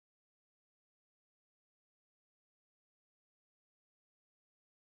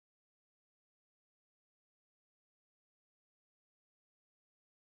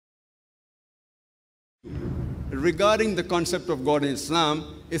regarding the concept of God in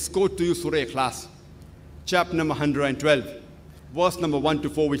Islam is quote to you Surah Ikhlas, chapter number 112, verse number 1 to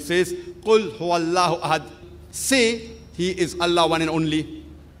 4, which says, Qul huwallahu ahad, say He is Allah one and only,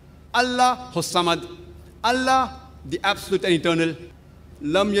 Allah Samad, Allah the absolute and eternal,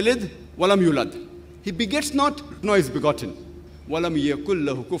 Lam yalid walam yulad, He begets not nor is begotten, Walam yakul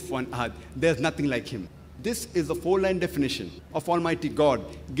lahu kufuwan ahad, there is nothing like Him. This is the 4-line definition of Almighty God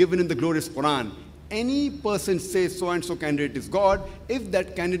given in the glorious Quran. Any person says so and so candidate is God, if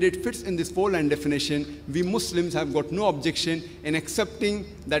that candidate fits in this 4-line definition, we Muslims have got no objection in accepting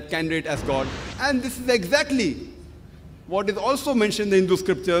that candidate as God. And this is exactly what is also mentioned in the Hindu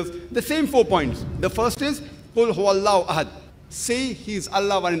scriptures, the same 4 points. The first is, Qul huwallahu ahad, say He is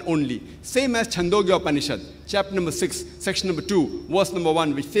Allah one and only. Same as Chandogya Upanishad, chapter number 6, section number 2, verse number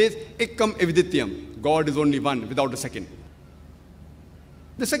 1, which says, Ekkam evidityam, God is only one without a second.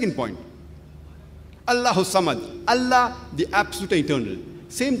 The second point, Allahu Samad, Allah the absolute eternal.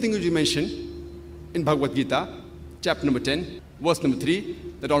 Same thing which we mentioned in Bhagavad Gita, chapter number 10, verse number 3,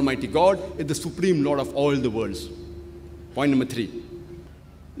 that Almighty God is the supreme Lord of all the worlds. Point number 3,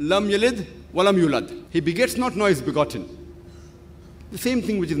 Lam yalid walam yulad, He begets not nor is begotten. The same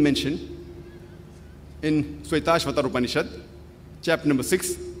thing which is mentioned in Shvetashvatar Upanishad, chapter number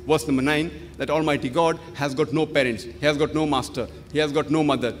 6, verse number 9, that Almighty God has got no parents, He has got no master, He has got no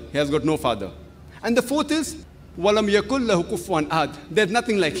mother, He has got no father. And the fourth is, Walam yakul lahu kufuwan ahad, there is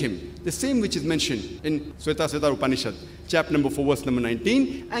nothing like Him. The same which is mentioned in Shvetashvatar Upanishad, chapter number 4, verse number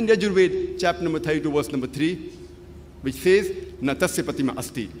 19, and Yajurved, chapter number 32, verse number 3, which says, Na tasya pratima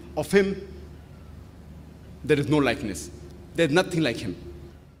asti, of Him there is no likeness. There is nothing like Him.